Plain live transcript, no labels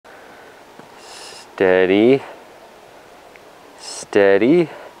Steady. Steady.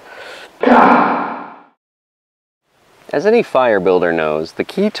 As any fire builder knows, the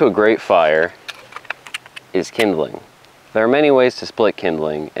key to a great fire is kindling. There are many ways to split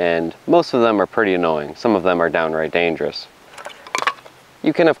kindling, and most of them are pretty annoying. Some of them are downright dangerous.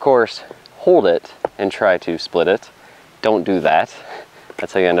 You can, of course, hold it and try to split it. Don't do that.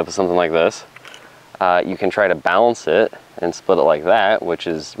 That's how you end up with something like this. You can try to balance it and split it like that, which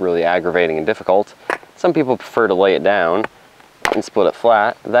is really aggravating and difficult. Some people prefer to lay it down and split it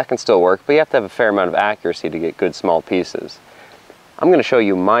flat. That can still work, but you have to have a fair amount of accuracy to get good small pieces. I'm going to show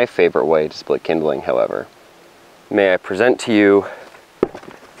you my favorite way to split kindling, however. May I present to you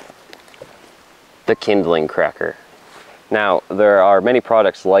the Kindling Cracker. Now, there are many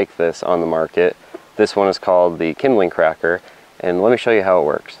products like this on the market. This one is called the Kindling Cracker, and let me show you how it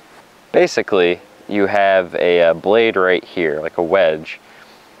works. Basically, you have a blade right here, like a wedge,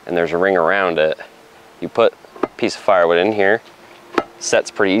 and there's a ring around it. You put a piece of firewood in here, sets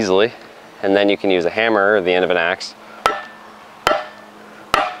pretty easily, and then you can use a hammer or the end of an axe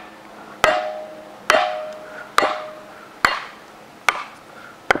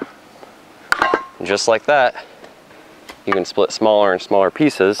and just like that, you can split smaller and smaller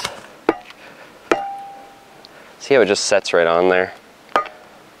pieces. See how it just sets right on there?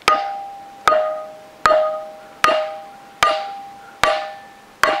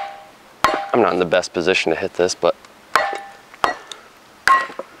 I'm not in the best position to hit this, but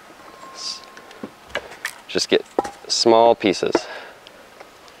just get small pieces.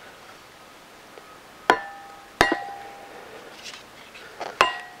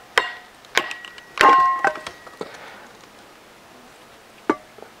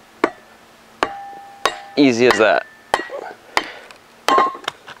 Easy as that.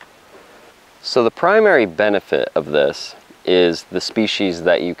 So the primary benefit of this is the species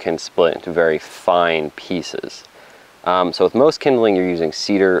that you can split into very fine pieces. So with most kindling you're using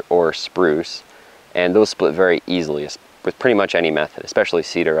cedar or spruce, and those split very easily with pretty much any method, especially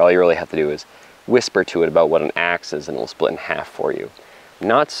cedar. All you really have to do is whisper to it about what an axe is and it'll split in half for you.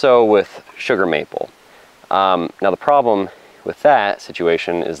 Not so with sugar maple. Now the problem with that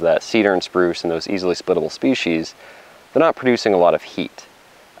situation is that cedar and spruce and those easily splittable species, they're not producing a lot of heat.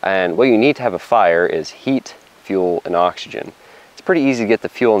 And what you need to have a fire is heat, fuel, and oxygen. It's pretty easy to get the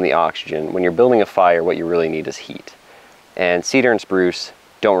fuel and the oxygen. When you're building a fire, what you really need is heat. And cedar and spruce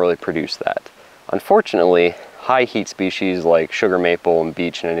don't really produce that. Unfortunately, high heat species like sugar maple and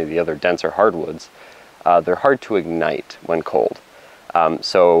beech and any of the other denser hardwoods, they're hard to ignite when cold.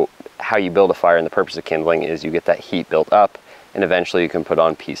 So how you build a fire and the purpose of kindling is you get that heat built up, and eventually you can put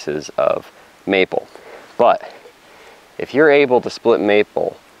on pieces of maple. But if you're able to split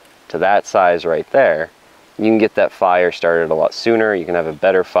maple to that size right there, you can get that fire started a lot sooner. You can have a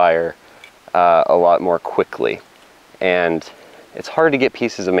better fire a lot more quickly. And it's hard to get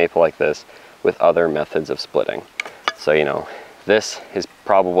pieces of maple like this with other methods of splitting. So, you know, this is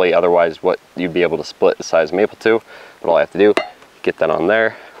probably otherwise what you'd be able to split the size of maple to, but all I have to do, get that on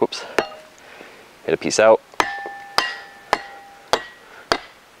there, whoops, hit a piece out,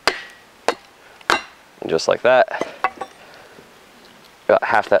 and just like that, got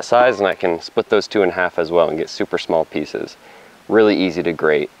half that size, and I can split those two in half as well and get super small pieces. Really easy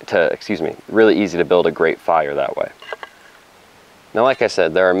to really easy to build a great fire that way. Now, like I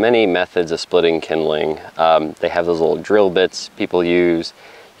said, there are many methods of splitting kindling. They have those little drill bits people use.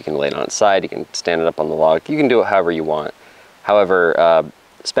 You can lay it on its side, you can stand it up on the log, you can do it however you want. However,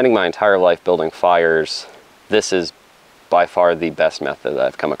 spending my entire life building fires, this is by far the best method that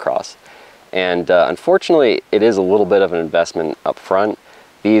I've come across. And unfortunately, it is a little bit of an investment up front.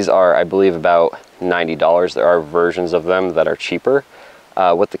 These are, I believe, about $90. There are versions of them that are cheaper.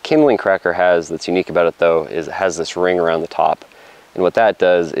 What the Kindling Cracker has that's unique about it, though, is it has this ring around the top. And what that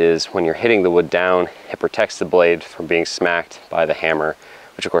does is when you're hitting the wood down, it protects the blade from being smacked by the hammer,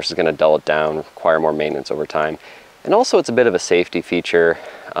 which of course is going to dull it down, require more maintenance over time. And also it's a bit of a safety feature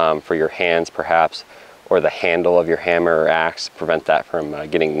for your hands perhaps, or the handle of your hammer or axe, prevent that from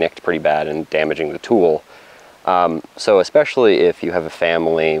getting nicked pretty bad and damaging the tool. So especially if you have a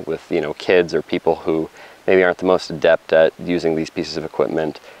family with, you know, kids or people who maybe aren't the most adept at using these pieces of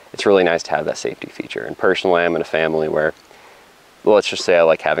equipment, it's really nice to have that safety feature. And personally, I'm in a family where, well, let's just say I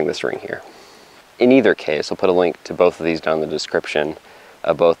like having this ring here. In either case, I'll put a link to both of these down in the description,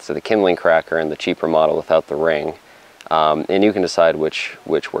 both to the Kindling Cracker and the cheaper model without the ring, and you can decide which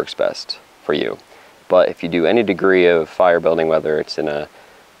works best for you. But if you do any degree of fire building, whether it's in a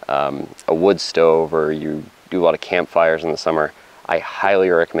wood stove or you do a lot of campfires in the summer, I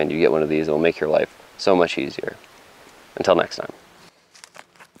highly recommend you get one of these. It will make your life so much easier. Until next time.